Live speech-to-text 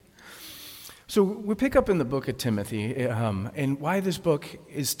So we pick up in the book of Timothy, and why this book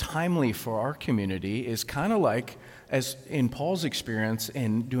is timely for our community is kind of like, as in Paul's experience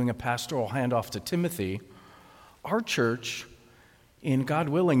in doing a pastoral handoff to Timothy, our church, in God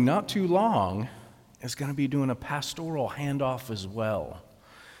willing, not too long, is going to be doing a pastoral handoff as well.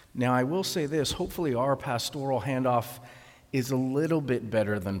 Now, I will say this, hopefully our pastoral handoff is a little bit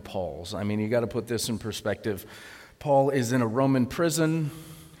better than Paul's. I mean, you got to put this in perspective. Paul is in a Roman prison.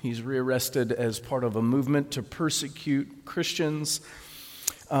 He's rearrested as part of a movement to persecute Christians.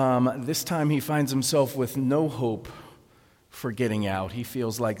 This time he finds himself with no hope for getting out. He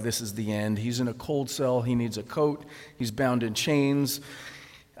feels like this is the end. He's in a cold cell. He needs a coat. He's bound in chains.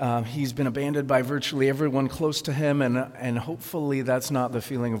 He's been abandoned by virtually everyone close to him, and hopefully that's not the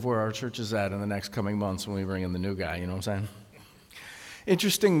feeling of where our church is at in the next coming months when we bring in the new guy, you know what I'm saying?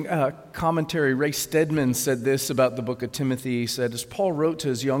 Interesting commentary. Ray Stedman said this about the book of Timothy. He said, as Paul wrote to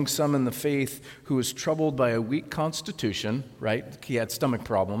his young son in the faith who was troubled by a weak constitution, right? He had stomach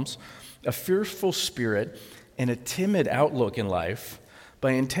problems, a fearful spirit, and a timid outlook in life,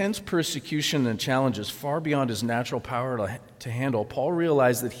 by intense persecution and challenges far beyond his natural power to handle, Paul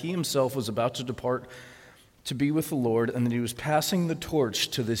realized that he himself was about to depart to be with the Lord and that he was passing the torch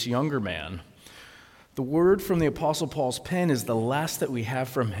to this younger man. The word from the Apostle Paul's pen is the last that we have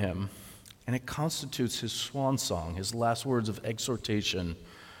from him, and it constitutes his swan song, his last words of exhortation,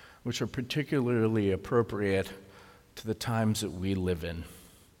 which are particularly appropriate to the times that we live in.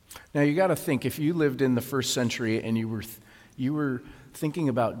 Now, you got to think, if you lived in the first century and you were thinking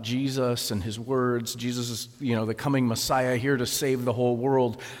about Jesus and his words, Jesus is, the coming Messiah here to save the whole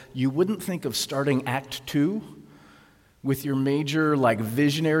world, you wouldn't think of starting Act 2 with your major,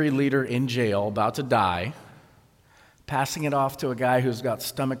 visionary leader in jail, about to die, passing it off to a guy who's got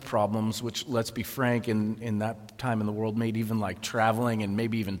stomach problems, which, let's be frank, in that time in the world made even traveling and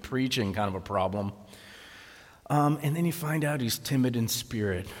maybe even preaching kind of a problem. And then you find out he's timid in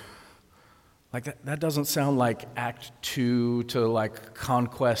spirit. That doesn't sound like Act 2 to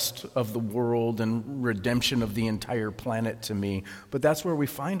conquest of the world and redemption of the entire planet to me. But that's where we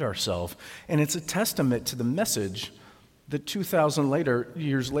find ourselves. And it's a testament to the message that 2,000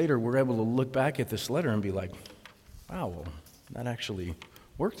 years later, we're able to look back at this letter and be like, wow, well, that actually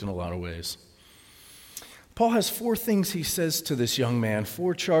worked in a lot of ways. Paul has 4 things he says to this young man,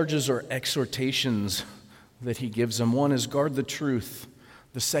 4 charges or exhortations that he gives him. One is guard the truth.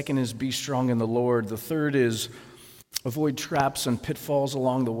 The second is be strong in the Lord. The third is avoid traps and pitfalls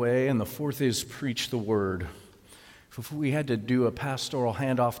along the way. And the fourth is preach the word. If we had to do a pastoral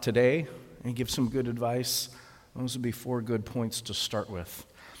handoff today and give some good advice, those would be 4 good points to start with.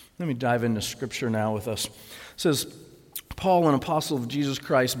 Let me dive into Scripture now with us. It says, Paul, an apostle of Jesus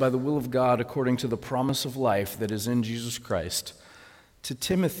Christ, by the will of God, according to the promise of life that is in Jesus Christ, to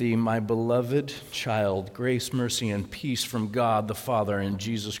Timothy, my beloved child, grace, mercy, and peace from God the Father and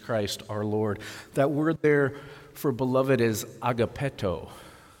Jesus Christ our Lord. That word there for beloved is agapeto.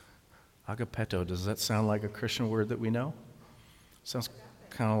 Agapeto, does that sound like a Christian word that we know? Sounds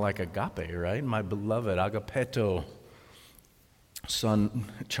kind of like agape, right? My beloved, agapeto, son,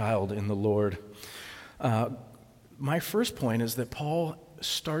 child in the Lord. My first point is that Paul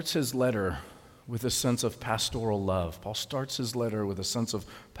starts his letter with a sense of pastoral love. Paul starts his letter with a sense of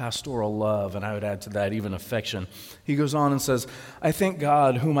pastoral love, and I would add to that even affection. He goes on and says, I thank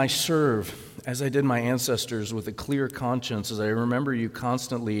God whom I serve, as I did my ancestors, with a clear conscience, as I remember you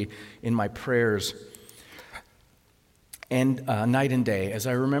constantly in my prayers, and night and day. As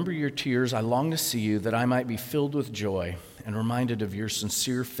I remember your tears, I long to see you, that I might be filled with joy and reminded of your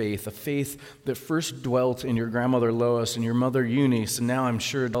sincere faith, a faith that first dwelt in your grandmother Lois and your mother Eunice, and now I'm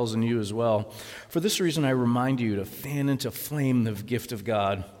sure it dwells in you as well. For this reason I remind you to fan into flame the gift of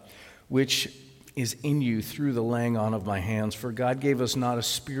God, which is in you through the laying on of my hands. For God gave us not a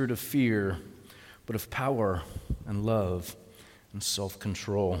spirit of fear, but of power and love and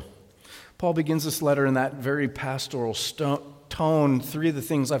self-control. Paul begins this letter in that very pastoral tone. 3 of the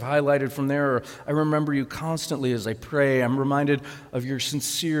things I've highlighted from there are, I remember you constantly as I pray. I'm reminded of your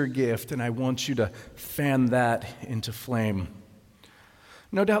sincere gift, and I want you to fan that into flame.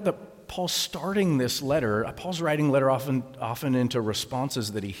 No doubt that Paul's starting this letter, Paul's writing letter often into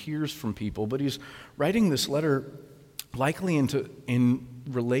responses that he hears from people, but he's writing this letter likely in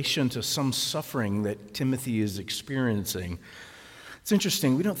relation to some suffering that Timothy is experiencing. It's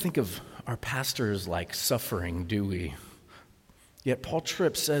interesting, we don't think of our pastors like suffering, do we? Yet Paul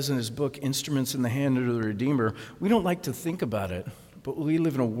Tripp says in his book, Instruments in the Hand of the Redeemer, we don't like to think about it, but we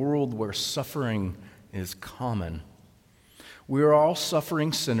live in a world where suffering is common. We are all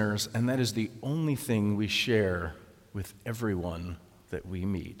suffering sinners, and that is the only thing we share with everyone that we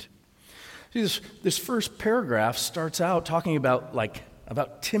meet. See, this first paragraph starts out talking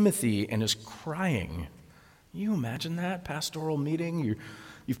about Timothy and his crying. You imagine that pastoral meeting?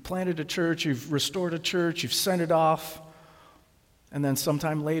 You've planted a church, you've restored a church, you've sent it off, and then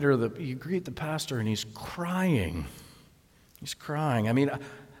sometime later you greet the pastor and he's crying. He's crying. I mean,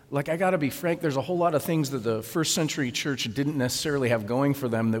 I got to be frank, there's a whole lot of things that the first century church didn't necessarily have going for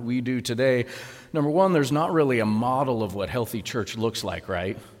them that we do today. Number one, there's not really a model of what healthy church looks like,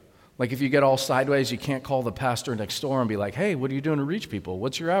 right? Like if you get all sideways, you can't call the pastor next door and be like, hey, what are you doing to reach people?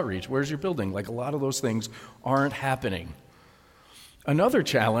 What's your outreach? Where's your building? Like a lot of those things aren't happening. Another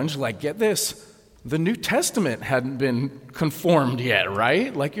challenge, get this, the New Testament hadn't been conformed yet,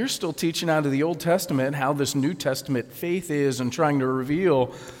 right? Like you're still teaching out of the Old Testament how this New Testament faith is and trying to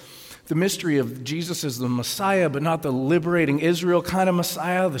reveal the mystery of Jesus as the Messiah, but not the liberating Israel kind of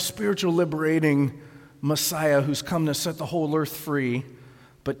Messiah, the spiritual liberating Messiah who's come to set the whole earth free,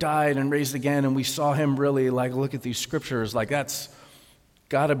 but died and raised again, and we saw him really look at these scriptures, that's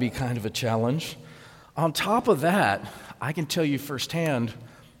got to be kind of a challenge. On top of that, I can tell you firsthand,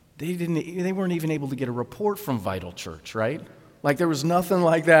 they weren't even able to get a report from Vital Church, right? There was nothing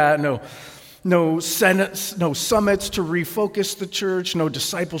like that, no summits to refocus the church, no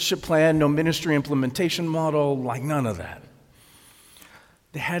discipleship plan, no ministry implementation model, none of that.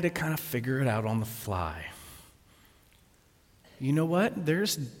 They had to kind of figure it out on the fly. You know what?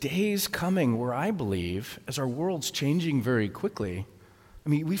 There's days coming where I believe, as our world's changing very quickly, I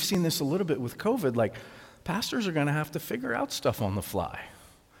mean, we've seen this a little bit with COVID, pastors are going to have to figure out stuff on the fly.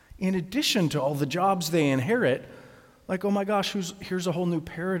 In addition to all the jobs they inherit, oh my gosh, here's a whole new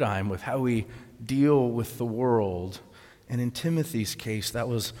paradigm with how we deal with the world. And in Timothy's case, that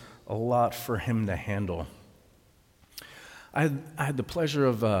was a lot for him to handle. I had the pleasure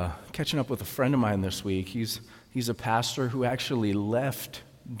of catching up with a friend of mine this week. He's a pastor who actually left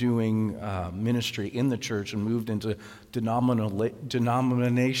doing ministry in the church and moved into denominational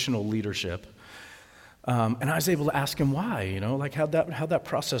leadership. And I was able to ask him why, how'd that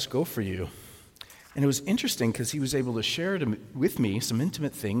process go for you? And it was interesting because he was able to share with me some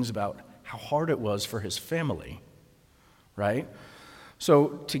intimate things about how hard it was for his family, right? So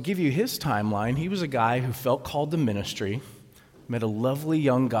to give you his timeline, he was a guy who felt called to ministry, met a lovely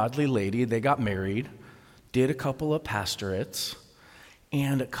young godly lady, they got married, did a couple of pastorates,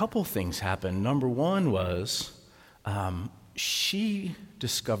 and a couple things happened. Number one was she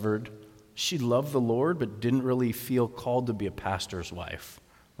discovered she loved the Lord but didn't really feel called to be a pastor's wife.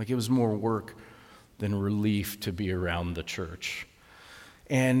 It was more work than relief to be around the church.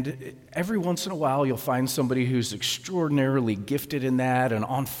 And every once in a while, you'll find somebody who's extraordinarily gifted in that and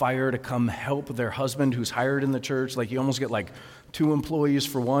on fire to come help their husband who's hired in the church. You almost get 2 employees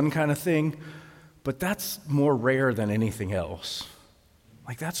for one kind of thing. But that's more rare than anything else.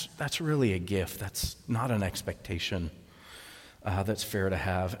 That's really a gift. That's not an expectation that's fair to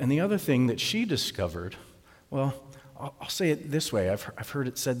have. And the other thing that she discovered, well, I'll say it this way. I've heard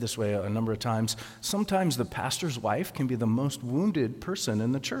it said this way a number of times. Sometimes the pastor's wife can be the most wounded person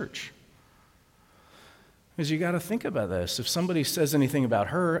in the church. Because you got to think about this. If somebody says anything about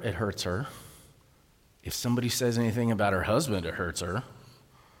her, it hurts her. If somebody says anything about her husband, it hurts her.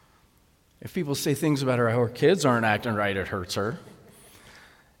 If people say things about her, how her kids aren't acting right, it hurts her.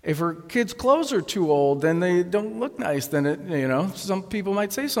 If her kids' clothes are too old, then they don't look nice, then some people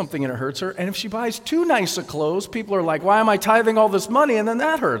might say something and it hurts her. And if she buys too nice of clothes, people are like, why am I tithing all this money? And then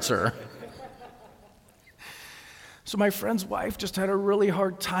that hurts her. So my friend's wife just had a really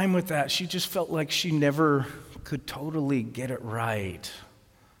hard time with that. She just felt like she never could totally get it right.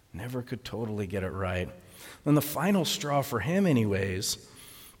 Never could totally get it right. And the final straw for him anyways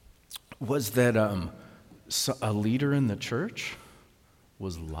was that a leader in the church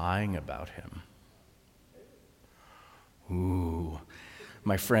was lying about him. Ooh.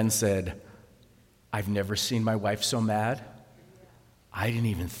 My friend said, I've never seen my wife so mad. I didn't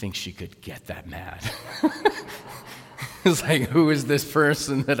even think she could get that mad. It's who is this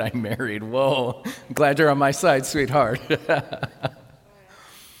person that I married? Whoa, I'm glad you're on my side, sweetheart.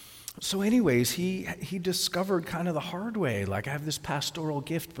 So anyways, he discovered kind of the hard way, I have this pastoral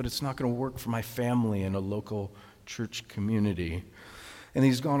gift, but it's not going to work for my family in a local church community. And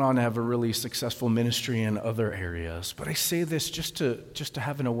he's gone on to have a really successful ministry in other areas. But I say this just to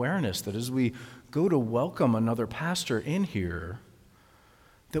have an awareness that as we go to welcome another pastor in here,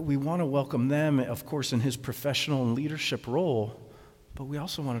 that we want to welcome them, of course, in his professional and leadership role, but we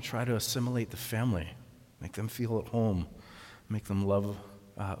also want to try to assimilate the family, make them feel at home, make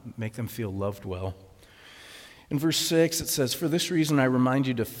them feel loved well. In verse 6, it says, "For this reason I remind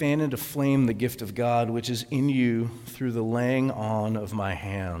you to fan into flame the gift of God, which is in you through the laying on of my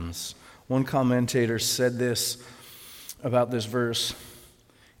hands. One commentator said this about this verse: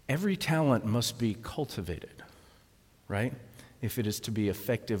 every talent must be cultivated, right? If it is to be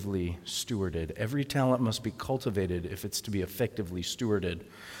effectively stewarded. Every talent must be cultivated if it's to be effectively stewarded.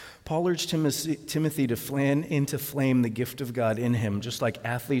 Paul urged Timothy to fan into flame the gift of God in him, just like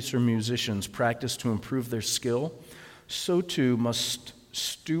athletes or musicians practice to improve their skill, so too must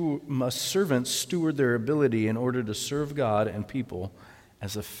servants steward their ability in order to serve God and people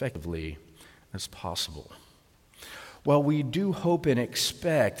as effectively as possible. While we do hope and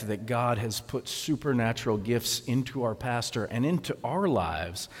expect that God has put supernatural gifts into our pastor and into our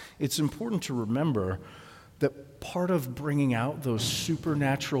lives, it's important to remember that part of bringing out those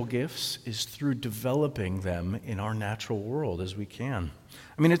supernatural gifts is through developing them in our natural world as we can.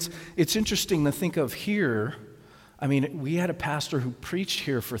 I mean, it's interesting to think of here. I mean, we had a pastor who preached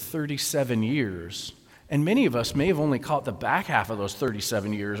here for 37 years, and many of us may have only caught the back half of those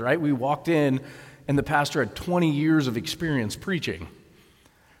 37 years, right? We walked in, and the pastor had 20 years of experience preaching.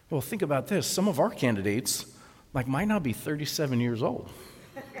 Well, think about this. Some of our candidates might not be 37 years old.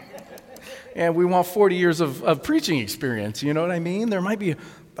 And we want 40 years of preaching experience, you know what I mean? There might be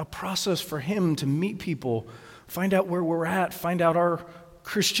a process for him to meet people, find out where we're at, find out our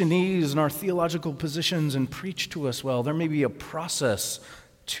Christianese and our theological positions, and preach to us well. There may be a process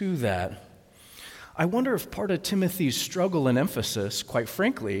to that. I wonder if part of Timothy's struggle and emphasis, quite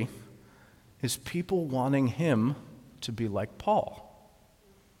frankly, is people wanting him to be like Paul.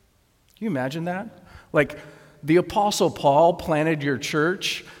 Can you imagine that? Like, the Apostle Paul planted your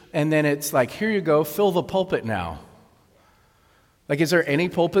church, and then it's like, here you go, fill the pulpit now. Like, is there any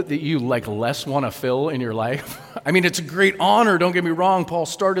pulpit that you less want to fill in your life? I mean, it's a great honor, don't get me wrong. Paul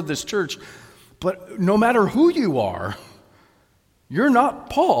started this church, but no matter who you are, you're not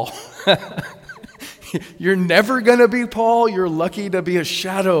Paul. You're never going to be Paul. You're lucky to be a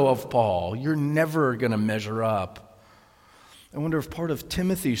shadow of Paul. You're never going to measure up. I wonder if part of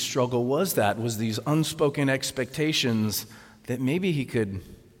Timothy's struggle was these unspoken expectations that maybe he could,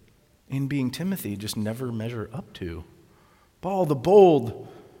 in being Timothy, just never measure up to. Paul, the bold,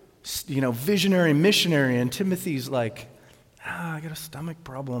 visionary missionary, and Timothy's like, I got a stomach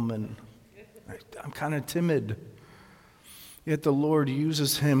problem and I'm kind of timid. Yet the Lord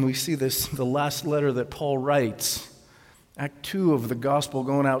uses him. We see this, the last letter that Paul writes, Act 2 of the gospel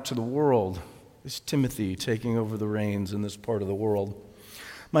going out to the world, is Timothy taking over the reins in this part of the world.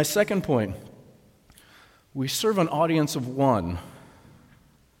 My second point, we serve an audience of one,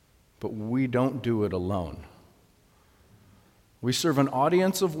 but we don't do it alone. We serve an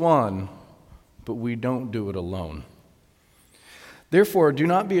audience of one, but we don't do it alone. Therefore, do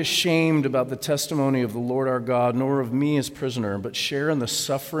not be ashamed about the testimony of the Lord our God, nor of me as prisoner, but share in the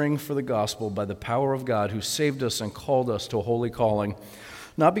suffering for the gospel by the power of God, who saved us and called us to a holy calling,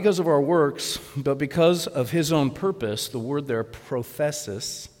 not because of our works, but because of his own purpose, the word there,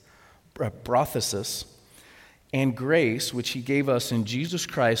 prothesis, and grace, which he gave us in Jesus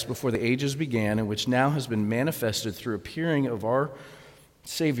Christ before the ages began, and which now has been manifested through appearing of our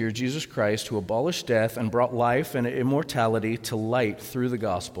Savior, Jesus Christ, who abolished death and brought life and immortality to light through the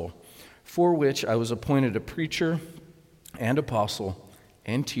gospel, for which I was appointed a preacher and apostle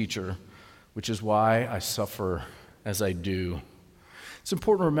and teacher, which is why I suffer as I do. It's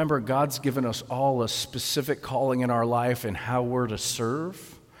important to remember God's given us all a specific calling in our life and how we're to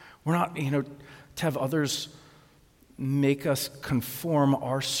serve. We're not, to have others make us conform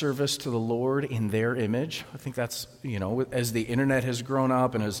our service to the Lord in their image. I think that's, as the internet has grown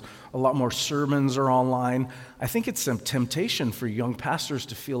up and as a lot more sermons are online, I think it's some temptation for young pastors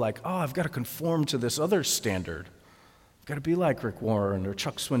to feel like, I've got to conform to this other standard. I've got to be like Rick Warren or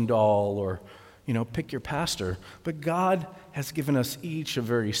Chuck Swindoll or, pick your pastor. But God has given us each a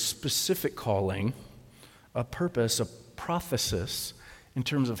very specific calling, a purpose, a prothesis in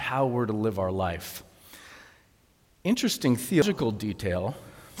terms of how we're to live our life. Interesting theological detail,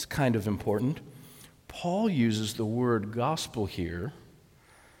 it's kind of important. Paul uses the word gospel here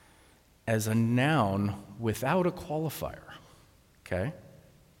as a noun without a qualifier. Okay?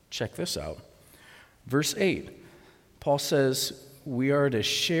 Check this out. Verse 8, Paul says, we are to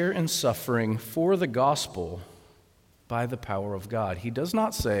share in suffering for the gospel by the power of God. He does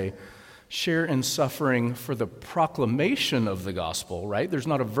not say share in suffering for the proclamation of the gospel, right? There's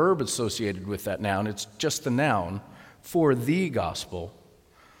not a verb associated with that noun. It's just the noun. For the gospel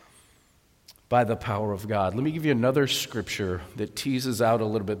by the power of God. Let me give you another scripture that teases out a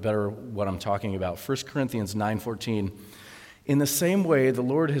little bit better what I'm talking about. 1 Corinthians 9:14. In the same way, the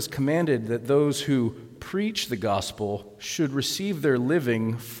Lord has commanded that those who preach the gospel should receive their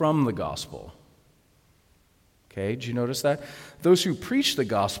living from the gospel. Okay, did you notice that? Those who preach the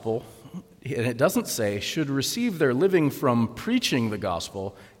gospel, and it doesn't say should receive their living from preaching the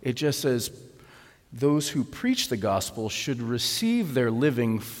gospel. It just says those who preach the gospel should receive their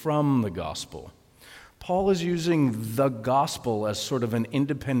living from the gospel. Paul is using the gospel as sort of an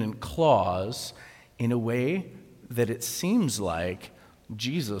independent clause in a way that it seems like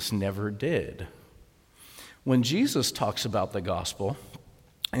Jesus never did. When Jesus talks about the gospel,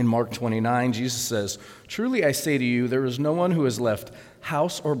 in Mark 29, Jesus says, "Truly I say to you, there is no one who has left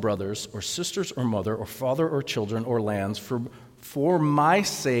house or brothers or sisters or mother or father or children or lands for my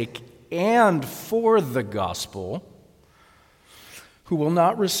sake and for the gospel, who will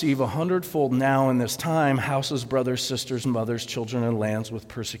not receive 100-fold now in this time, houses, brothers, sisters, mothers, children, and lands with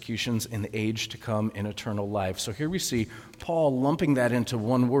persecutions in the age to come in eternal life." So here we see Paul lumping that into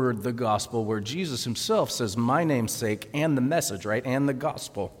one word, the gospel, where Jesus himself says, my name's sake, and the message, right, and the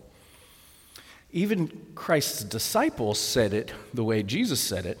gospel. Even Christ's disciples said it the way Jesus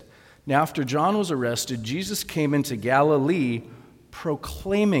said it. Now, after John was arrested, Jesus came into Galilee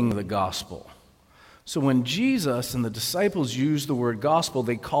proclaiming the gospel. So when Jesus and the disciples use the word gospel,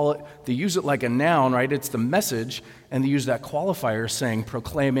 they use it like a noun, right? It's the message, and they use that qualifier saying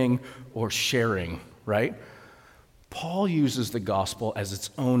proclaiming or sharing, right? Paul uses the gospel as its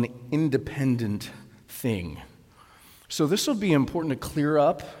own independent thing. So this will be important to clear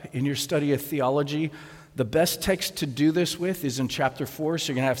up in your study of theology. The best text to do this with is in chapter 4, so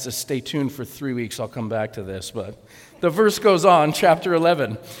you're going to have to stay tuned for 3 weeks. I'll come back to this, but the verse goes on, chapter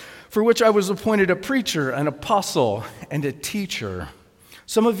 11. "For which I was appointed a preacher, an apostle, and a teacher."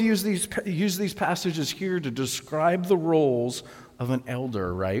 Some of you use these passages here to describe the roles of an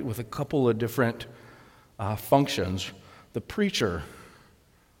elder, right, with a couple of different functions. The preacher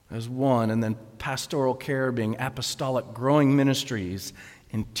as one, and then pastoral care being apostolic, growing ministries,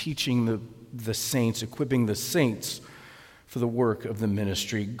 and teaching the saints, equipping the saints for the work of the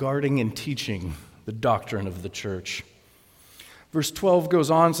ministry, guarding and teaching the doctrine of the church. Verse 12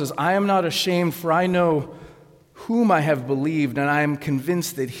 goes on and says, "I am not ashamed, for I know whom I have believed, and I am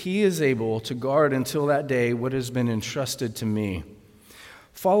convinced that he is able to guard until that day what has been entrusted to me.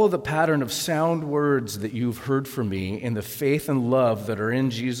 Follow the pattern of sound words that you've heard from me in the faith and love that are in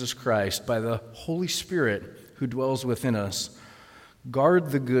Jesus Christ by the Holy Spirit who dwells within us.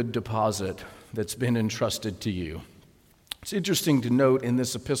 Guard the good deposit that's been entrusted to you." It's interesting to note in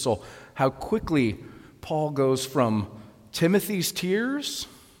this epistle how quickly Paul goes from Timothy's tears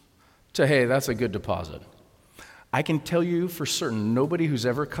to, hey, that's a good deposit. I can tell you for certain, nobody who's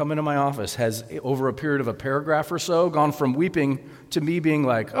ever come into my office has, over a period of a paragraph or so, gone from weeping to me being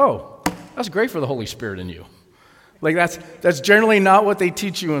like, oh, that's great for the Holy Spirit in you. Like that's generally not what they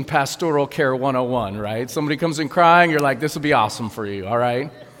teach you in Pastoral Care 101, right? Somebody comes in crying, you're like, this will be awesome for you, all right?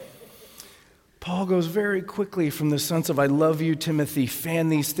 Paul goes very quickly from the sense of, I love you, Timothy, fan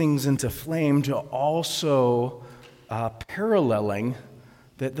these things into flame, to also paralleling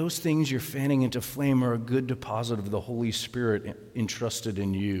that those things you're fanning into flame are a good deposit of the Holy Spirit entrusted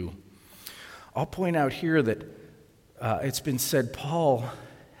in you. I'll point out here that it's been said Paul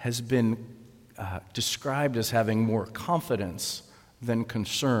has been described as having more confidence than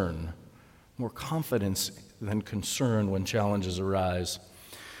concern. More confidence than concern when challenges arise.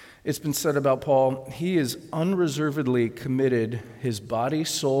 It's been said about Paul, he is unreservedly committed his body,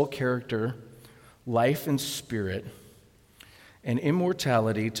 soul, character, life, and spirit, and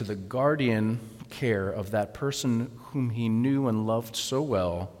immortality to the guardian care of that person whom he knew and loved so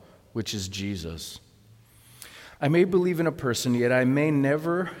well, which is Jesus. I may believe in a person, yet I may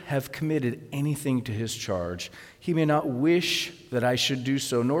never have committed anything to his charge. He may not wish that I should do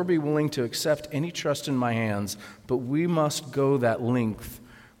so, nor be willing to accept any trust in my hands, but we must go that length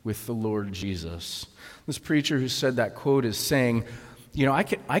with the Lord Jesus. This preacher who said that quote is saying, you know, I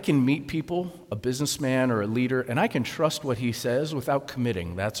can meet people, a businessman or a leader, and I can trust what he says without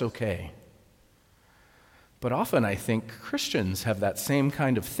committing. That's okay. But often I think Christians have that same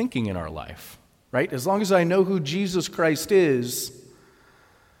kind of thinking in our life, right? As long as I know who Jesus Christ is,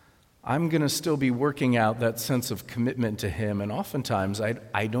 I'm going to still be working out that sense of commitment to him. And oftentimes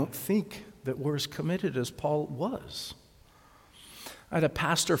I don't think that we're as committed as Paul was. I had a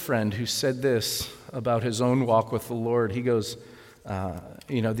pastor friend who said this about his own walk with the Lord. He goes,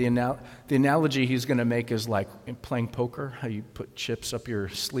 the analogy he's going to make is like playing poker, how you put chips up your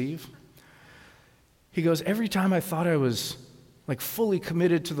sleeve. He goes, every time I thought I was like fully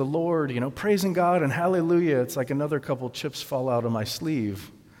committed to the Lord, praising God and hallelujah, it's like another couple chips fall out of my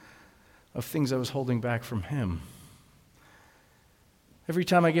sleeve of things I was holding back from him. Every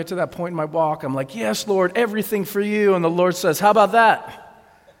time I get to that point in my walk, I'm like, yes, Lord, everything for you. And the Lord says, how about that?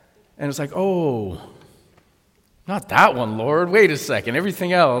 And it's like, oh, Not that one, Lord. Wait a second.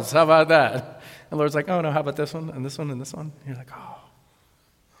 Everything else, how about that? And the Lord's like, oh, no, how about this one and this one and this one? And you're like, oh.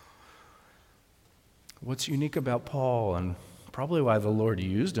 What's unique about Paul, and probably why the Lord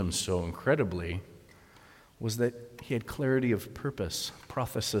used him so incredibly, was that he had clarity of purpose,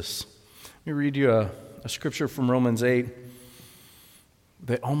 prothesis. Let me read you a scripture from Romans 8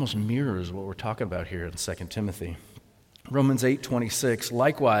 that almost mirrors what we're talking about here in 2 Timothy. Romans 8:26,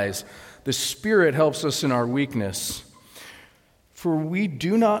 likewise, the Spirit helps us in our weakness, for we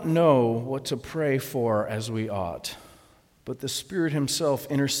do not know what to pray for as we ought, but the Spirit himself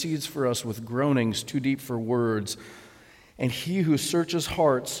intercedes for us with groanings too deep for words, and he who searches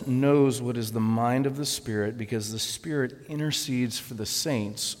hearts knows what is the mind of the Spirit, because the Spirit intercedes for the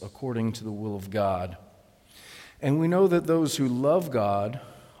saints according to the will of God. And we know that those who love God,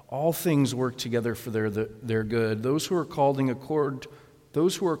 all things work together for their good. Those who are called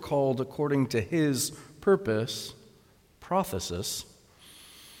according to his purpose, prothesis.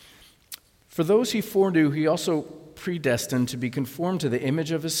 For those he foreknew, he also predestined to be conformed to the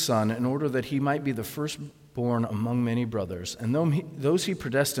image of his Son, in order that he might be the firstborn among many brothers. And those he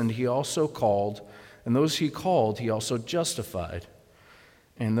predestined, he also called. And those he called, he also justified.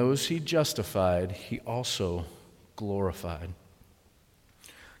 And those he justified, he also glorified.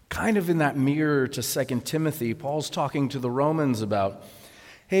 Kind of in that mirror to 2 Timothy, Paul's talking to the Romans about,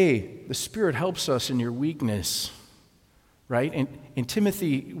 hey, the Spirit helps us in your weakness, right? And in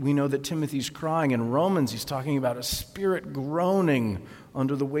Timothy, we know that Timothy's crying. In Romans, he's talking about a spirit groaning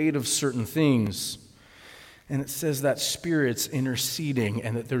under the weight of certain things. And it says that Spirit's interceding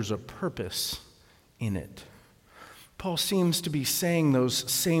and that there's a purpose in it. Paul seems to be saying those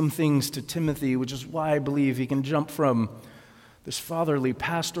same things to Timothy, which is why I believe he can jump from this fatherly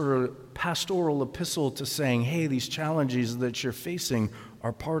pastoral epistle to saying, hey, these challenges that you're facing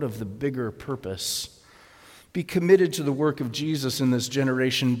are part of the bigger purpose. Be committed to the work of Jesus in this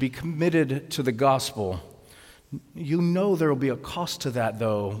generation. Be committed to the gospel. You know there will be a cost to that,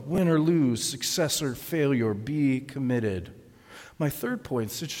 though. Win or lose, success or failure, be committed. My third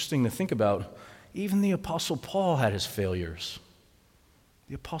point, it's interesting to think about. Even the Apostle Paul had his failures.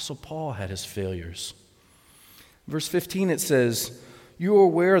 The Apostle Paul had his failures. Verse 15, it says, you are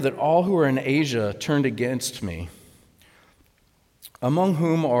aware that all who are in Asia turned against me, among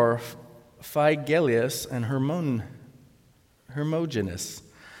whom are Phygellus and Hermogenes.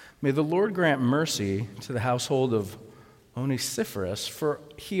 May the Lord grant mercy to the household of Onesiphorus, for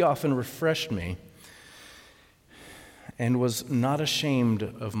he often refreshed me and was not ashamed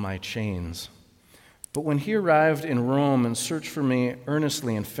of my chains. But when he arrived in Rome and searched for me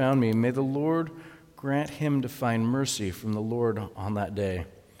earnestly and found me, may the Lord grant him to find mercy from the Lord on that day.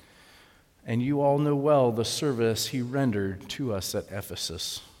 And you all know well the service he rendered to us at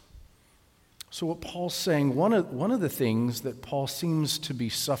Ephesus. So what Paul's saying, one of the things that Paul seems to be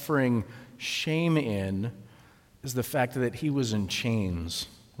suffering shame in is the fact that he was in chains,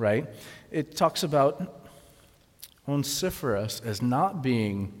 right? It talks about Onesiphorus as not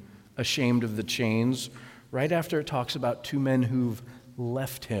being ashamed of the chains, right after it talks about two men who've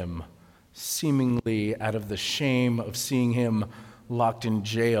left him, seemingly out of the shame of seeing him locked in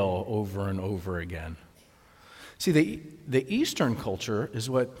jail over and over again. See, the Eastern culture is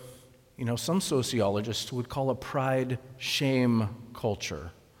what, some sociologists would call a pride-shame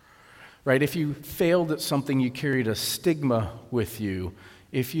culture, right? If you failed at something, you carried a stigma with you.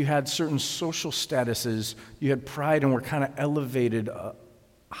 If you had certain social statuses, you had pride and were kind of elevated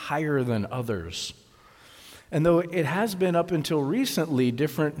higher than others. And though it has been up until recently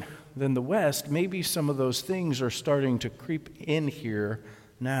different than the West, maybe some of those things are starting to creep in here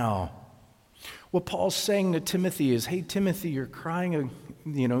now. What Paul's saying to Timothy is, hey, Timothy, you're crying,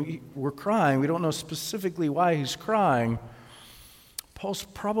 we're crying. We don't know specifically why he's crying. Paul's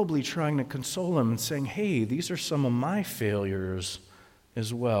probably trying to console him and saying, hey, these are some of my failures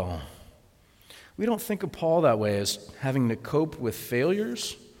as well. We don't think of Paul that way, as having to cope with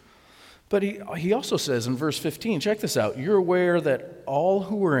failures. But he also says in verse 15, check this out, you're aware that all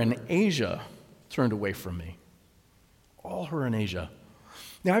who were in Asia turned away from me. All who are in Asia.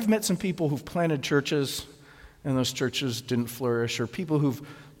 Now, I've met some people who've planted churches and those churches didn't flourish, or people who've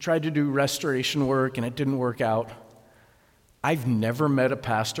tried to do restoration work and it didn't work out. I've never met a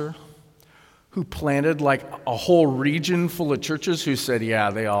pastor who planted like a whole region full of churches who said, yeah,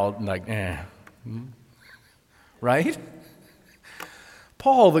 they all right?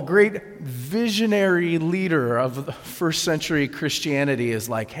 Paul, the great visionary leader of the first century Christianity, is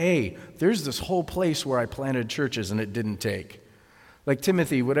like, hey, there's this whole place where I planted churches and it didn't take. Like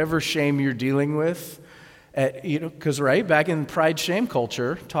Timothy, whatever shame you're dealing with, because back in pride shame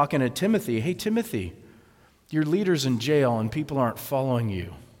culture, talking to Timothy, hey, Timothy, Your leader's in jail and people aren't following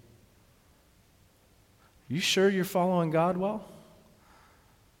you. You sure you're following God well?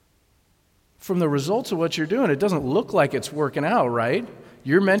 From the results of what you're doing, it doesn't look like it's working out, right?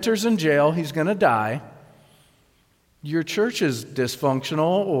 Your mentor's in jail, he's going to die. Your church is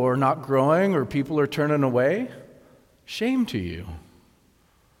dysfunctional or not growing or people are turning away. Shame to you.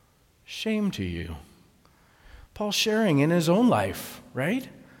 Shame to you. Paul's sharing in his own life, right?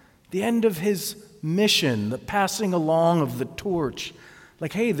 The end of his mission, the passing along of the torch.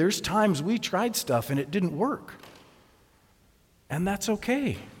 Like, hey, there's times we tried stuff and it didn't work. And that's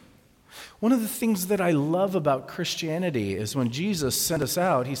okay. One of the things that I love about Christianity is when Jesus sent us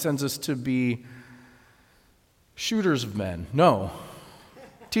out, he sends us to be shooters of men. No.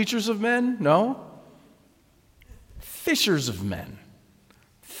 Teachers of men? No. Fishers of men.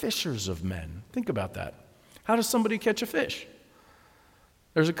 Fishers of men. Think about that. How does somebody catch a fish?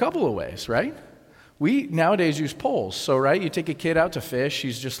 There's a couple of ways, right? We nowadays use poles. So, right, you take a kid out to fish.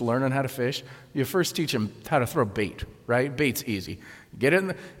 He's just learning how to fish. You first teach him how to throw bait, right? Bait's easy. Get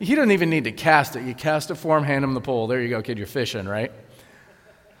it he doesn't even need to cast it. You cast it for him, hand him the pole. There you go, kid, you're fishing, right?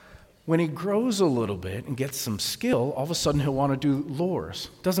 When he grows a little bit and gets some skill, all of a sudden he'll want to do lures.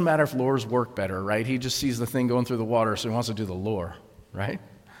 Doesn't matter if lures work better, right? He just sees the thing going through the water, so he wants to do the lure, right?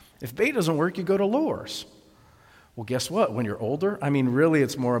 If bait doesn't work, you go to lures. Well, guess what? When you're older, I mean, really,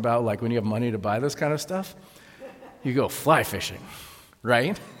 it's more about like when you have money to buy this kind of stuff, you go fly fishing,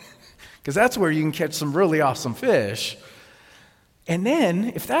 right? Because that's where you can catch some really awesome fish. And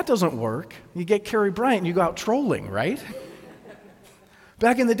then, if that doesn't work, you get Carrie Bryant and you go out trolling, right?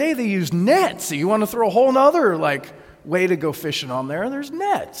 Back in the day, they used nets. So you want to throw a whole nother way to go fishing on there, there's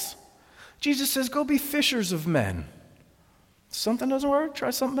nets. Jesus says, go be fishers of men. If something doesn't work,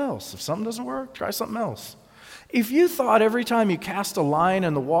 try something else. If something doesn't work, try something else. If you thought every time you cast a line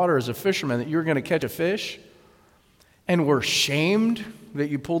in the water as a fisherman that you were going to catch a fish, and were shamed that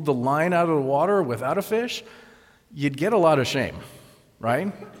you pulled the line out of the water without a fish, you'd get a lot of shame,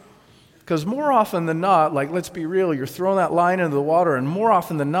 right? Because more often than not, let's be real, you're throwing that line into the water, and more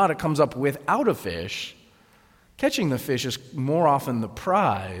often than not, it comes up without a fish. Catching the fish is more often the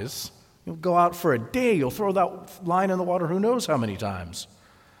prize. You'll go out for a day, you'll throw that line in the water who knows how many times.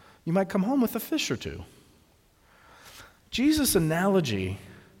 You might come home with a fish or two. Jesus' analogy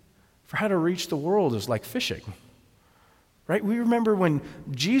for how to reach the world is like fishing, right? We remember when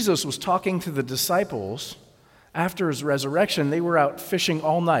Jesus was talking to the disciples after his resurrection, they were out fishing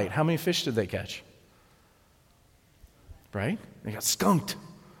all night. How many fish did they catch? Right? They got skunked.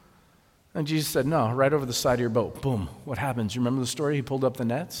 And Jesus said, no, right over the side of your boat. Boom. What happens? You remember the story? He pulled up the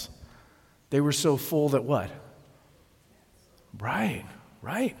nets. They were so full that what? Right.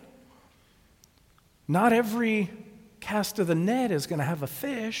 Not every cast of the net is going to have a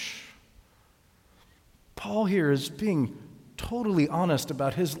fish. Paul here is being totally honest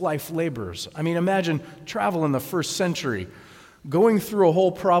about his life labors. I mean, imagine travel in the first century, going through a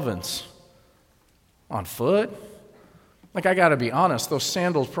whole province on foot. I got to be honest, those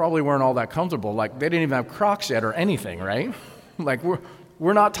sandals probably weren't all that comfortable. They didn't even have Crocs yet or anything, right?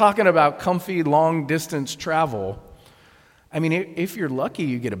 We're not talking about comfy long-distance travel. I mean, if you're lucky,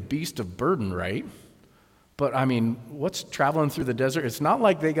 you get a beast of burden, right? But, I mean, what's traveling through the desert? It's not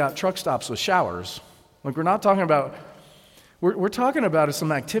like they got truck stops with showers. We're not talking about, we're talking about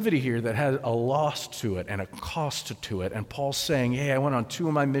some activity here that has a loss to it and a cost to it. And Paul's saying, hey, I went on 2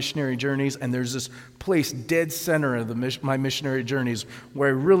 of my missionary journeys, and there's this place dead center of my missionary journeys where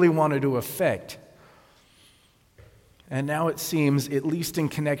I really wanted to affect. And now it seems, at least in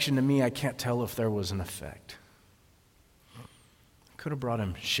connection to me, I can't tell if there was an effect. Could have brought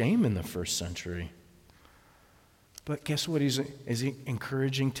him shame in the first century. But guess what? Is he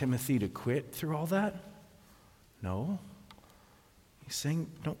encouraging Timothy to quit through all that? No. He's saying,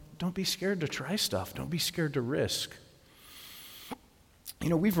 don't be scared to try stuff. Don't be scared to risk.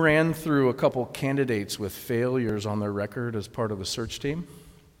 We've ran through a couple candidates with failures on their record as part of the search team.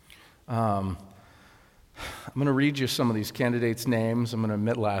 I'm going to read you some of these candidates' names. I'm going to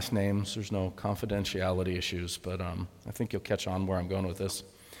omit last names. There's no confidentiality issues, but I think you'll catch on where I'm going with this.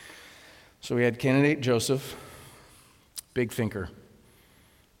 So we had candidate Joseph. Big thinker,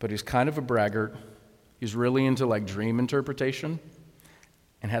 but he's kind of a braggart. He's really into dream interpretation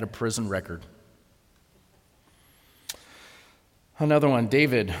and had a prison record. Another one,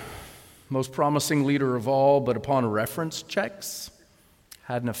 David, most promising leader of all, but upon reference checks,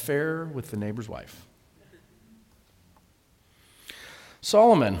 had an affair with the neighbor's wife.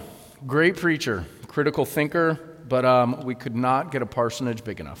 Solomon, great preacher, critical thinker, but we could not get a parsonage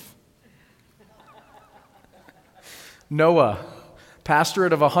big enough. Noah,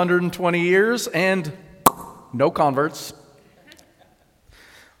 pastorate of 120 years, and no converts.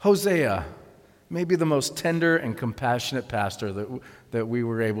 Hosea, maybe the most tender and compassionate pastor that we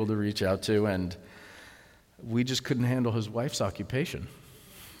were able to reach out to, and we just couldn't handle his wife's occupation.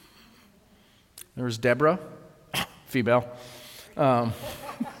 There was Deborah, female.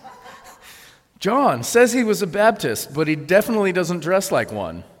 John says he was a Baptist, but he definitely doesn't dress like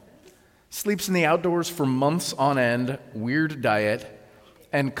one. Sleeps in the outdoors for months on end, weird diet,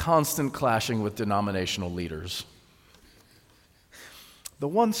 and constant clashing with denominational leaders. The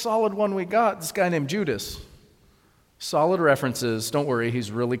one solid one we got, this guy named Judas. Solid references, don't worry,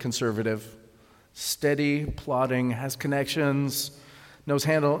 he's really conservative. Steady, plodding, has connections, knows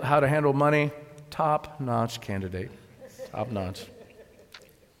how to handle money. Top-notch candidate. Top-notch.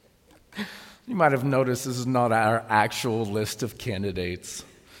 You might have noticed this is not our actual list of candidates,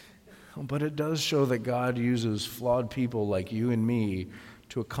 but it does show that God uses flawed people like you and me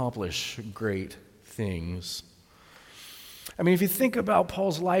to accomplish great things. I mean, if you think about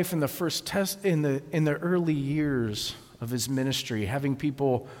Paul's life in the early years of his ministry, having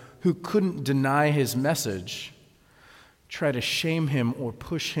people who couldn't deny his message try to shame him or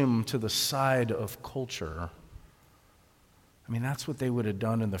push him to the side of culture. I mean, that's what they would have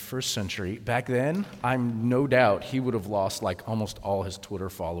done in the first century. Back then, I'm no doubt he would have lost like almost all his Twitter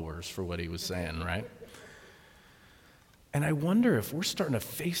followers for what he was saying, right? And I wonder if we're starting to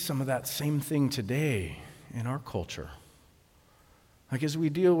face some of that same thing today in our culture. Like as we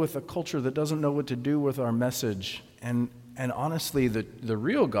deal with a culture that doesn't know what to do with our message, and honestly, the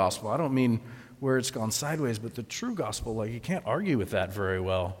real gospel, I don't mean where it's gone sideways, but the true gospel, like you can't argue with that very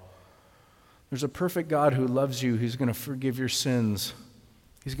well. There's a perfect God who loves you, who's going to forgive your sins.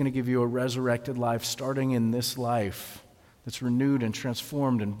 He's going to give you a resurrected life starting in this life that's renewed and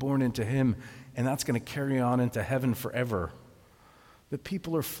transformed and born into him, and that's going to carry on into heaven forever. That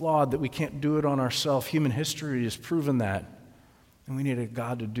people are flawed, that we can't do it on ourselves. Human history has proven that, and we need a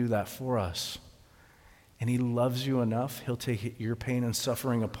God to do that for us. And he loves you enough, he'll take your pain and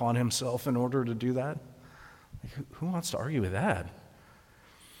suffering upon himself in order to do that. Like, who wants to argue with that?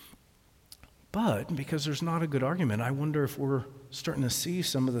 But because there's not a good argument, I wonder if we're starting to see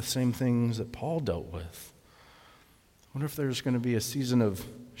some of the same things that Paul dealt with. I wonder if there's going to be a season of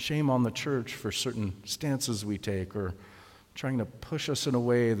shame on the church for certain stances we take, or trying to push us in a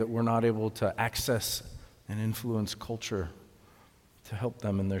way that we're not able to access and influence culture to help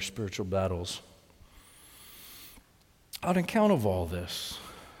them in their spiritual battles. On account of all this,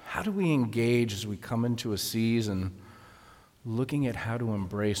 how do we engage as we come into a season looking at how to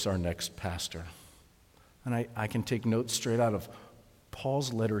embrace our next pastor? And I can take notes straight out of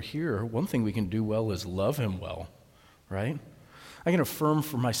Paul's letter here. One thing we can do well is love him well, right? I can affirm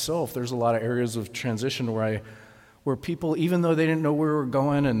for myself there's a lot of areas of transition where people, even though they didn't know where we were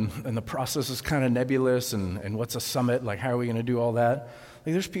going and the process is kind of nebulous and what's a summit, like how are we going to do all that?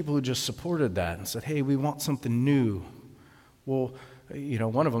 Like there's people who just supported that and said, hey, we want something new. Well,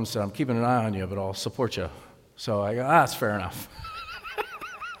 one of them said, I'm keeping an eye on you, but I'll support you. So I go, that's fair enough.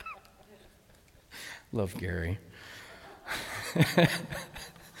 Love Gary.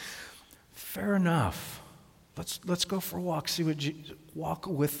 Fair enough. Let's go for a walk. Walk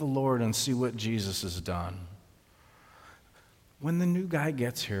with the Lord and see what Jesus has done. When the new guy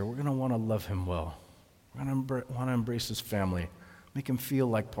gets here, we're going to want to love him well. We're going to want to embrace his family, make him feel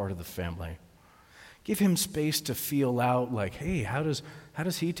like part of the family. Give him space to feel out like, hey, how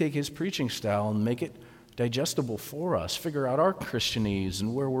does he take his preaching style and make it digestible for us, figure out our Christianese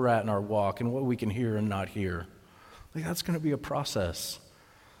and where we're at in our walk and what we can hear and not hear. Like that's going to be a process.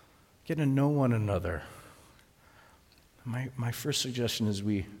 Getting to know one another. My first suggestion is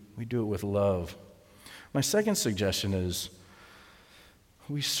we do it with love. My second suggestion is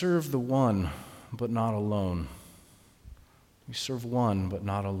we serve the one, but not alone. We serve one, but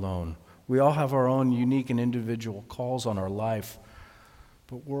not alone. We all have our own unique and individual calls on our life,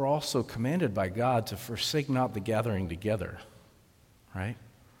 but we're also commanded by God to forsake not the gathering together, right?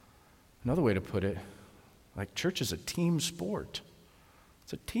 Another way to put it, like church is a team sport.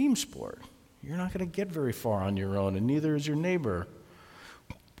 It's a team sport. You're not going to get very far on your own, and neither is your neighbor.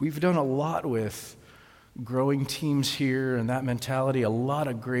 We've done a lot with growing teams here and that mentality, a lot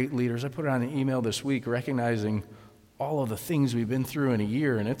of great leaders. I put it on an email this week recognizing all of the things we've been through in a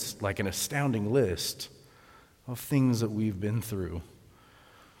year, and it's like an astounding list of things that we've been through.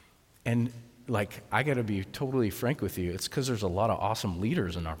 And like, I got to be totally frank with you, it's because there's a lot of awesome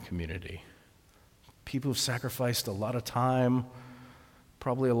leaders in our community. People who've sacrificed a lot of time,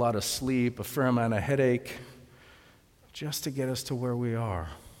 probably a lot of sleep, a fair amount of headache, just to get us to where we are.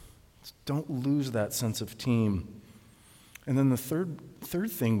 Don't lose that sense of team. And then the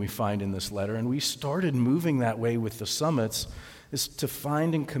third thing we find in this letter, and we started moving that way with the summits, is to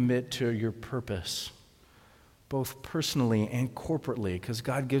find and commit to your purpose, both personally and corporately, because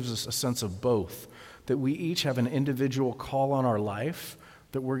God gives us a sense of both, that we each have an individual call on our life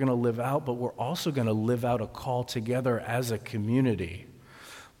that we're going to live out, but we're also going to live out a call together as a community.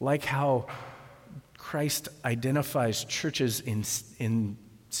 Like how Christ identifies churches in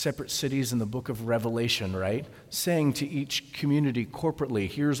separate cities in the book of Revelation, right? Saying to each community corporately,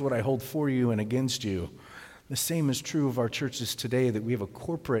 here's what I hold for you and against you. The same is true of our churches today, that we have a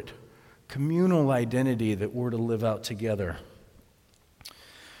corporate, communal identity that we're to live out together.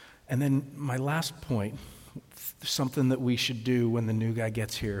 And then my last point, something that we should do when the new guy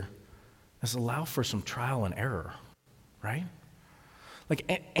gets here, is allow for some trial and error, right?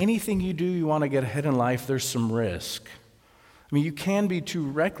 Like anything you do, you want to get ahead in life, there's some risk. I mean, you can be too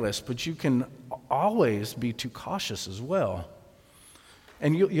reckless, but you can always be too cautious as well.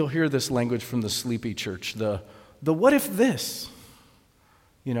 And you'll hear this language from the sleepy church, the what if this?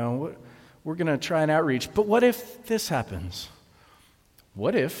 You know, we're going to try an outreach, but what if this happens?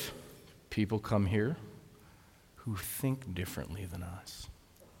 What if people come here who think differently than us?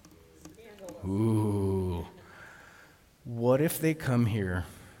 Ooh. What if they come here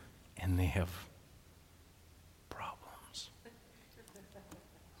and they have problems?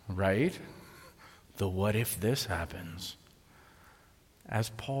 Right? The what if this happens? As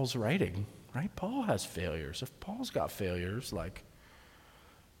Paul's writing, right? Paul has failures. If Paul's got failures, like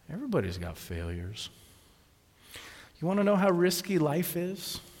everybody's got failures. You want to know how risky life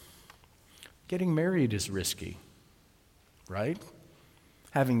is? Getting married is risky, right?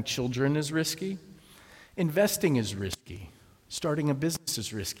 Having children is risky. Investing is risky. Starting a business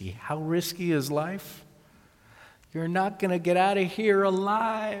is risky. How risky is life? You're not going to get out of here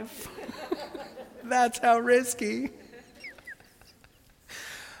alive. That's how risky.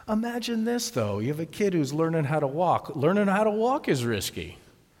 Imagine this, though. You have a kid who's learning how to walk. Learning how to walk is risky.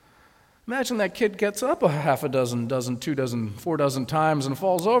 Imagine that kid gets up a half a dozen, 2 dozen, 4 dozen times and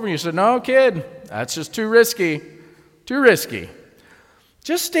falls over, and you said, no, kid, that's just too risky. Too risky.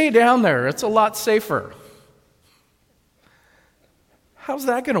 Just stay down there. It's a lot safer. How's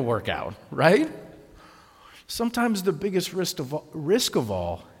that going to work out, right? Sometimes the biggest risk of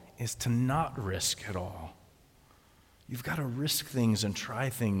all is to not risk at all. You've got to risk things and try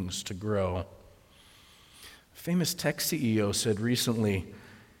things to grow. A famous tech CEO said recently,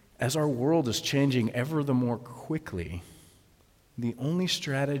 as our world is changing ever the more quickly, the only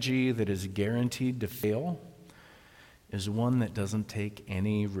strategy that is guaranteed to fail is one that doesn't take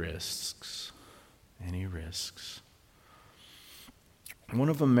any risks. Any risks. One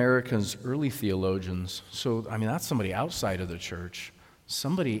of America's early theologians, that's somebody outside of the church,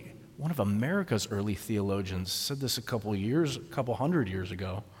 one of America's early theologians said this a couple hundred years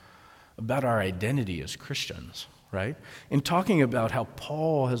ago about our identity as Christians, right? In talking about how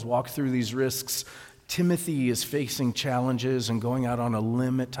Paul has walked through these risks, Timothy is facing challenges and going out on a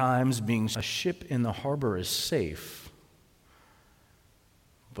limb at times, being a ship in the harbor is safe.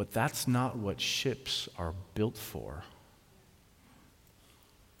 But that's not what ships are built for.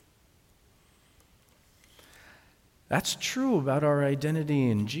 That's true about our identity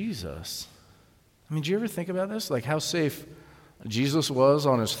in Jesus. I mean, do you ever think about this? Like how safe Jesus was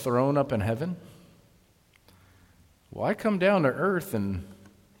on his throne up in heaven? Why come down to earth and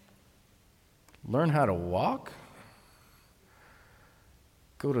learn how to walk?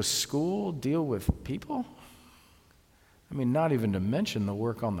 Go to school, deal with people? I mean, not even to mention the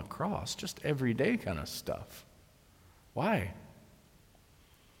work on the cross, just everyday kind of stuff. Why?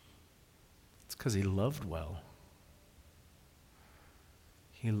 It's because he loved well.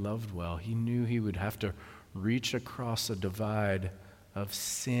 He loved well. He knew he would have to reach across a divide of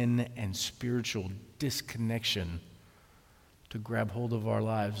sin and spiritual disconnection to grab hold of our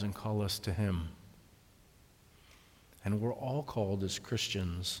lives and call us to him. And we're all called as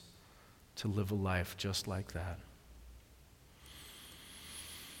Christians to live a life just like that.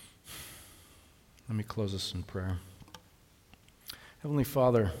 Let me close this in prayer. Heavenly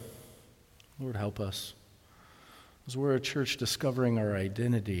Father, Lord, help us. As we're a church discovering our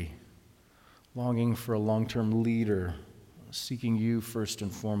identity, longing for a long-term leader, seeking you first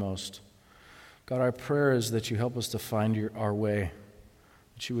and foremost. God, our prayer is that you help us to find our way,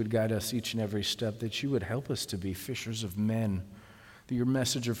 that you would guide us each and every step, that you would help us to be fishers of men, that your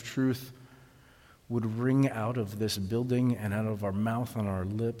message of truth would ring out of this building and out of our mouth and our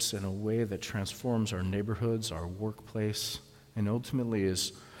lips in a way that transforms our neighborhoods, our workplace, and ultimately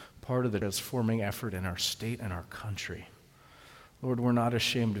is part of the transforming effort in our state and our country. Lord, we're not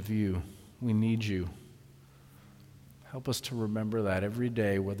ashamed of you. We need you. Help us to remember that every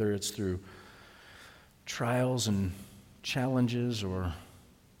day, whether it's through trials and challenges or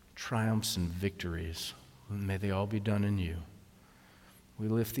triumphs and victories. May they all be done in you. We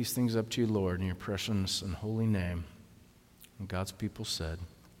lift these things up to you, Lord, in your precious and holy name. And God's people said,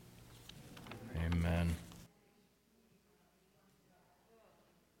 Amen.